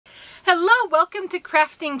Hello, welcome to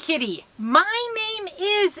Krafting Kitty. My name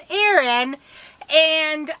is Erin,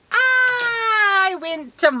 and I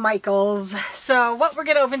went to Michael's. So what we're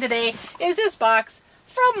going to open today is this box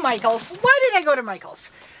from Michael's. Why did I go to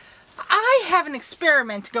Michael's? I have an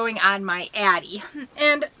experiment going on my Addy,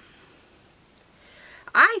 and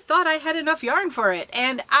I thought I had enough yarn for it,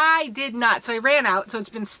 and I did not. So I ran out, so it's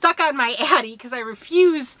been stuck on my Addy because I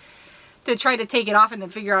refuse to try to take it off and then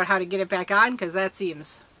figure out how to get it back on, because that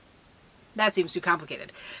seems too complicated.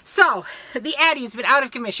 So the Addy's been out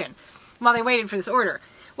of commission while I waited for this order.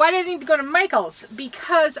 Why did I need to go to Michael's?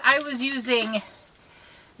 Because I was using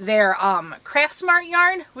their Craft Smart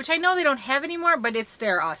yarn, which I know they don't have anymore, but it's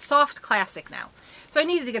their Soft Classic now. So I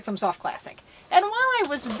needed to get some Soft Classic. And while I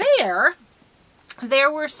was there, there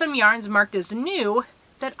were some yarns marked as new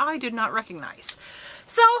that I did not recognize.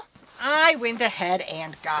 So I went ahead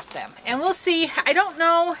and got them. And we'll see. I don't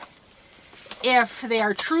know if they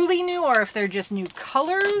are truly new or if they're just new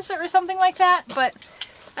colors or something like that, but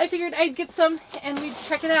I figured I'd get some and we'd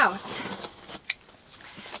check it out.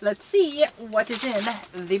 Let's see what is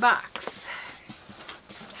in the box.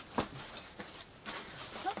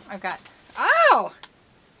 Oh!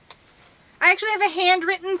 I actually have a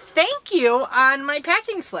handwritten thank you on my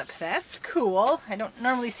packing slip. That's cool. I don't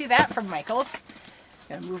normally see that from Michael's.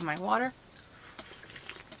 Gotta move my water.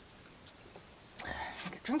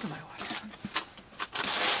 Take a drink of my water.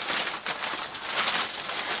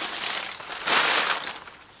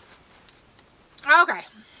 Okay.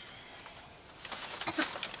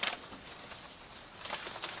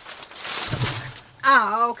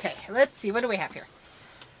 Okay. Let's see. What do we have here?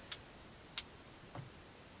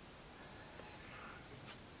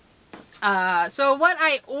 So what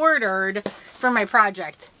I ordered for my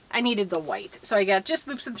project, I needed the white. So I got just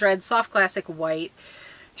loops and threads, Soft Classic white,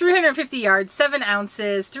 350 yards, 7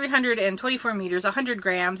 ounces, 324 meters, 100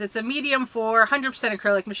 grams. It's a medium 4, 100%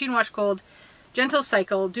 acrylic, machine wash cold, gentle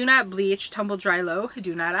cycle, do not bleach, tumble dry low,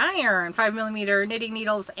 do not iron, 5mm knitting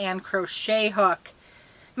needles, and crochet hook,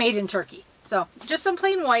 made in Turkey. So just some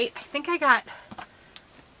plain white. I think I got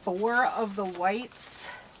 4 of the whites.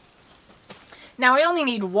 Now I only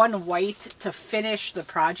need 1 white to finish the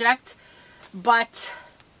project, but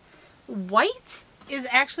white is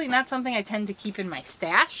actually not something I tend to keep in my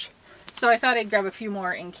stash. So I thought I'd grab a few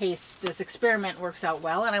more in case this experiment works out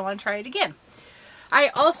well and I want to try it again. I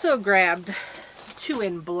also grabbed 2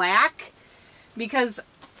 in black because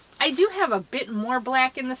I do have a bit more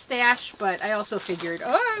black in the stash, but I also figured,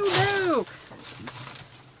 oh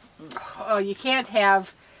no! Oh, you can't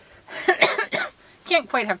have, can't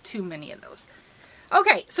quite have too many of those.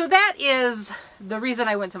 Okay, so that is the reason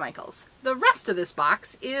I went to Michael's. The rest of this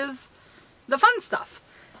box is the fun stuff.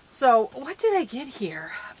 So what did I get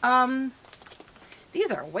here?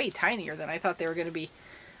 These are way tinier than I thought they were going to be.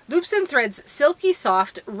 Loops and Threads Silky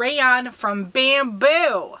Soft Rayon from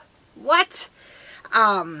Bamboo. What?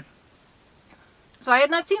 So I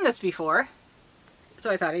had not seen this before, so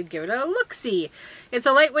I thought I'd give it a look-see. It's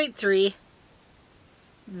a lightweight 3.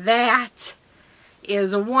 That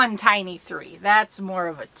is 1 tiny 3. That's more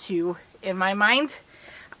of a 2 in my mind.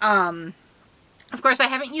 Of course, I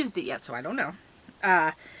haven't used it yet, so I don't know.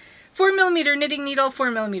 4mm knitting needle,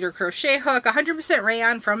 4mm crochet hook, 100%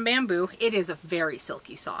 rayon from Bamboo. It is a very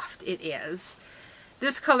silky soft. It is.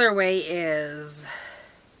 This colorway is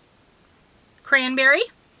Cranberry.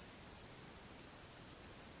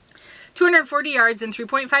 240 yards and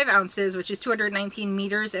 3.5 ounces, which is 219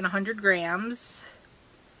 meters and 100 grams.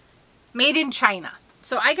 Made in China.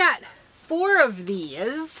 So I got 4 of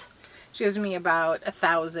these. Which gives me about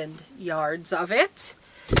 1,000 yards of it.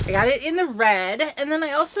 I got it in the red, and then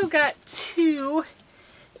I also got 2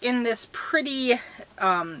 in this pretty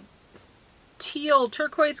teal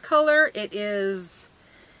turquoise color. It is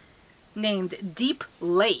named Deep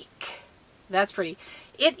Lake. That's pretty.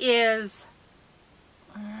 It is,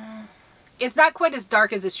 it's not quite as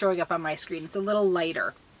dark as it's showing up on my screen. It's a little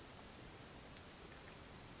lighter.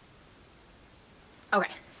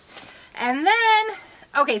 Okay. And then,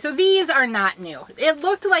 okay, so these are not new. It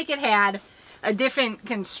looked like it had a different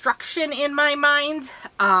construction in my mind,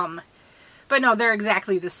 but no, they're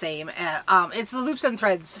exactly the same. It's the Loops and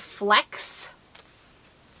Threads Flex.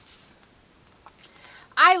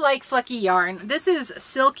 I like flecky yarn. This is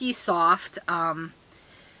Silky Soft. The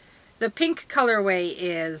pink colorway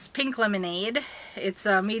is Pink Lemonade. It's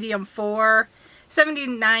a medium 4,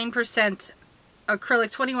 79%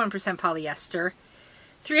 acrylic, 21% polyester.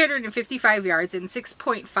 355 yards and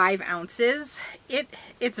 6.5 ounces.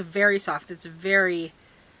 It's very soft. It's very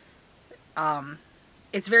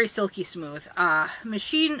It's very silky smooth.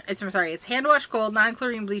 It's hand wash gold,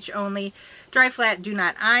 non-chlorine bleach only, dry flat, do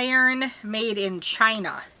not iron, made in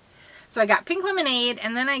China. So I got Pink Lemonade,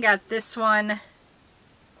 and then I got this one,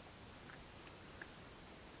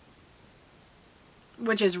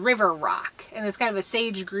 which is River Rock. And it's kind of a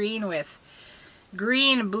sage green with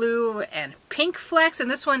green, blue, and pink flecks.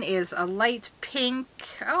 And this one is a light pink.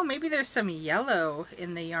 Oh, maybe there's some yellow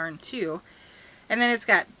in the yarn too. And then it's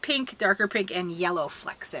got pink, darker pink, and yellow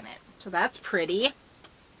flecks in it. So that's pretty.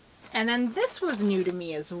 And then this was new to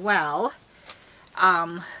me as well.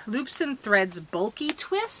 Loops and Threads Bulky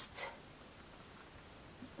Twist.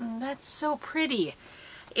 That's so pretty.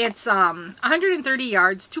 It's 130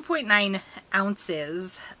 yards, 2.9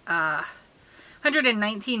 ounces,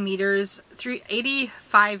 119 meters,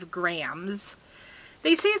 85 grams.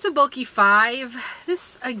 They say it's a bulky 5.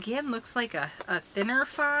 This, again, looks like a thinner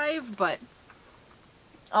 5, but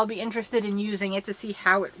I'll be interested in using it to see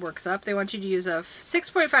how it works up. They want you to use a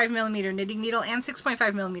 6.5 millimeter knitting needle and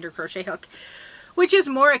 6.5 millimeter crochet hook, which is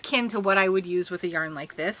more akin to what I would use with a yarn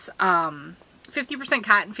like this. 50%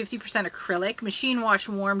 cotton, 50% acrylic, machine wash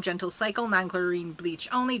warm, gentle cycle, non-chlorine bleach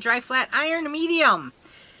only, dry flat, iron medium.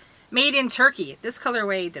 Made in Turkey. This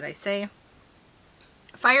colorway, did I say?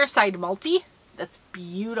 Fireside Multi. That's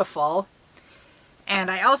beautiful. And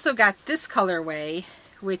I also got this colorway,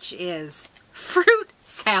 which is Fruit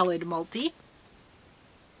Salad Multi.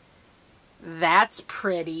 That's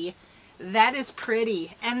pretty. That is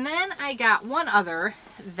pretty. And then I got one other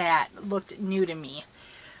that looked new to me.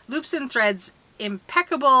 Loops and Threads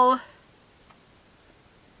Impeccable.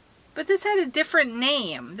 But this had a different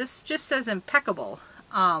name. This just says Impeccable.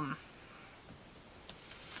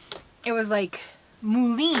 It was like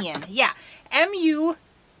Moulin. Yeah. M-O-U-L-I-N-E.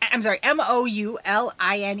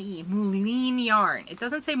 Moulin yarn. It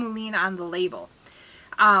doesn't say Moulin on the label.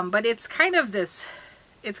 But it's kind of this,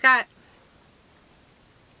 it's got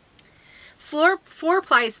four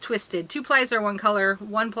plies twisted. 2 plies are one color,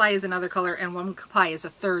 1 ply is another color, and 1 ply is a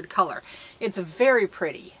third color. It's very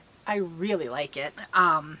pretty. I really like it.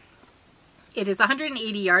 It is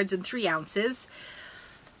 180 yards and 3 ounces.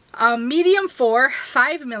 Medium 4,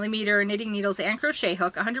 5 millimeter knitting needles and crochet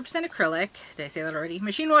hook, 100% acrylic. Did I say that already?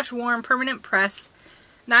 Machine wash warm, permanent press,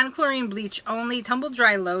 non-chlorine bleach only, tumble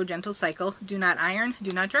dry low, gentle cycle, do not iron,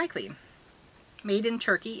 do not dry clean. Made in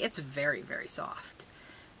Turkey. It's very, very soft.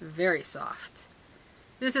 Very soft.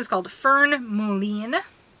 This is called Fern Moulin.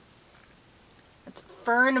 That's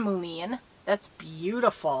Fern Moulin. That's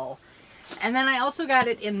beautiful. And then I also got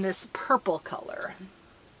it in this purple color.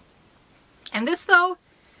 And this though,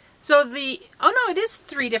 oh no, it is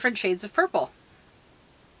 3 different shades of purple.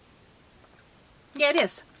 Yeah, it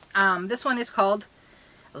is. This one is called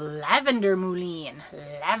Lavender Moulin.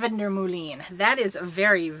 Lavender Moulin. That is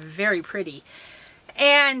very, very pretty.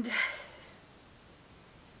 And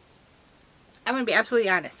I'm going to be absolutely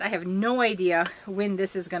honest. I have no idea when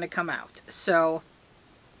this is going to come out. So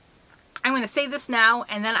I'm going to say this now,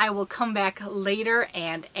 and then I will come back later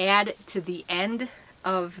and add to the end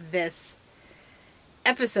of this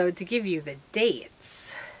episode to give you the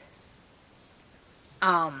dates.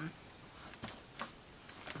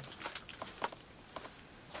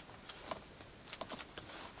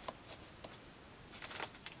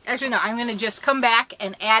 Actually, no, I'm going to just come back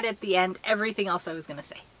and add at the end everything else I was going to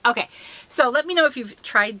say. Okay, so let me know if you've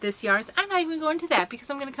tried this yarn. I'm not even going to that because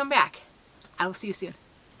I'm going to come back. I will see you soon.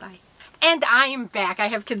 Bye. And I am back. I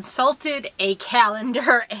have consulted a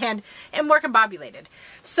calendar and am more combobulated.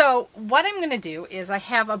 So what I'm going to do is I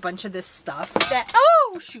have a bunch of this stuff that...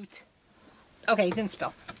 Oh, shoot. Okay, it didn't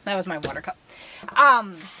spill. That was my water cup.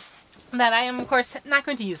 That I am, of course, not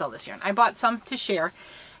going to use all this yarn. I bought some to share.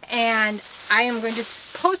 And I am going to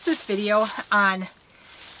post this video on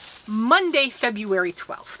Monday, February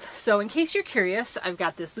 12th. So in case you're curious, I've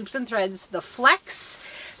got this Loops and Threads, the Flex.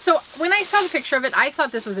 So when I saw the picture of it, I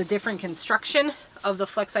thought this was a different construction of the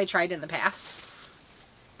Flex I tried in the past.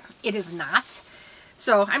 It is not.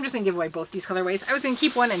 So I'm just going to give away both these colorways. I was going to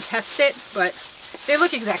keep one and test it, but they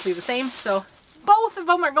look exactly the same. So both of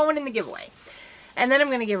them are going in the giveaway. And then I'm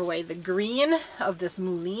going to give away the green of this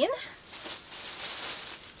Moulin.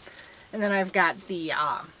 And then I've got the,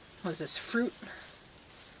 what is this, fruit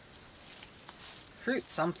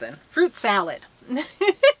something. Fruit salad.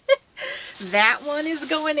 That one is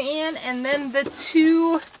going in. And then the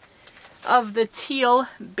 2 of the teal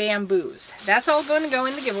bamboos. That's all going to go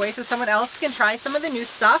in the giveaway so someone else can try some of the new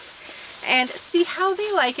stuff and see how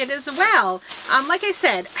they like it as well. Like I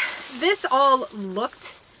said, this all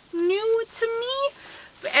looked new to me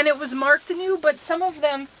and it was marked new, but some of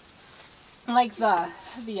them, like the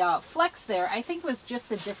Flex there, I think was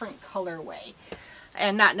just a different colorway.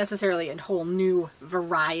 and not necessarily a whole new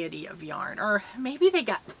variety of yarn. Or maybe they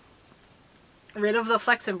got rid of the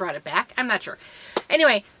flex and brought it back. I'm not sure.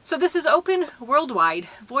 Anyway, so this is open worldwide,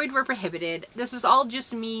 void where prohibited. This was all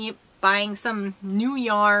just me buying some new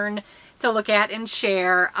yarn to look at and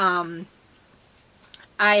share. I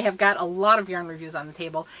have got a lot of yarn reviews on the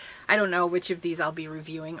table. I don't know which of these I'll be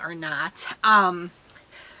reviewing or not.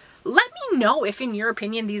 Let me know if, in your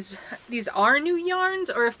opinion, these are new yarns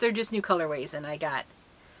or if they're just new colorways and I got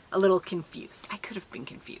a little confused. I could have been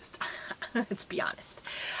confused. Let's be honest.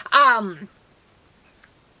 So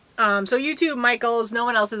YouTube, Michaels, no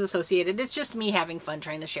one else is associated. It's just me having fun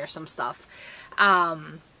trying to share some stuff.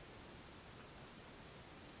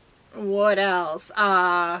 What else?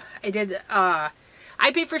 I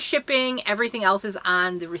pay for shipping. Everything else is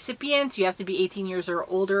on the recipient. You have to be 18 years or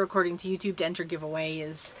older according to YouTube to enter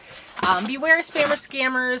giveaways. Beware spammer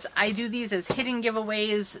scammers. I do these as hidden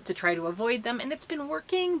giveaways to try to avoid them, and it's been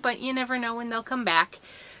working, but you never know when they'll come back.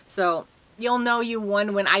 So you'll know you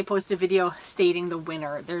won when I post a video stating the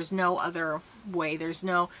winner. There's no other way.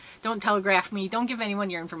 Don't telegraph me. Don't give anyone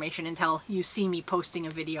your information until you see me posting a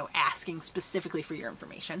video asking specifically for your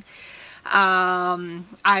information.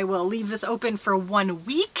 I will leave this open for 1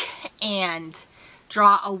 week and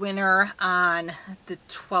draw a winner on the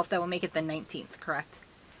 12th. I will make it the 19th, correct?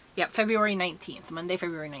 Yep, February 19th, Monday,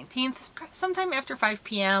 February 19th, sometime after 5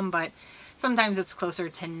 p.m., but sometimes it's closer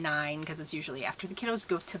to 9 because it's usually after the kiddos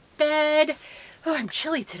go to bed. Oh, I'm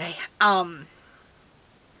chilly today.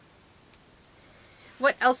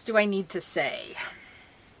 What else do I need to say?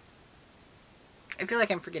 I feel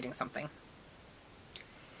like I'm forgetting something.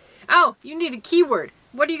 Oh, you need a keyword.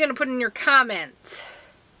 What are you going to put in your comment?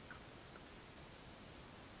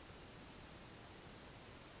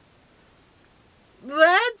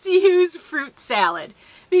 Let's use fruit salad.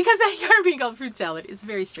 Because that yarn being called fruit salad is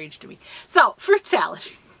very strange to me. So, fruit salad.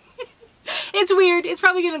 It's weird. It's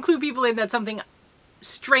probably going to clue people in that something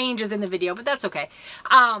strange is in the video, but that's okay.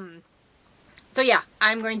 So yeah,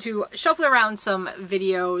 I'm going to shuffle around some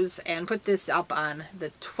videos and put this up on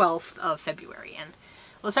the 12th of February. And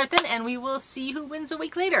we'll start then, and we will see who wins a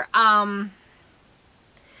week later.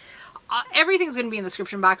 Everything's going to be in the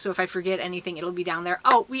description box, so if I forget anything, it'll be down there.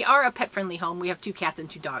 Oh, we are a pet-friendly home. We have 2 cats and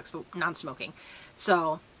 2 dogs, but non-smoking.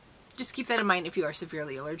 So just keep that in mind if you are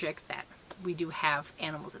severely allergic, that we do have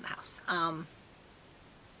animals in the house.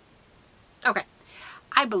 Okay,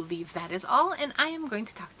 I believe that is all, and I am going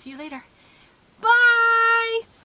to talk to you later.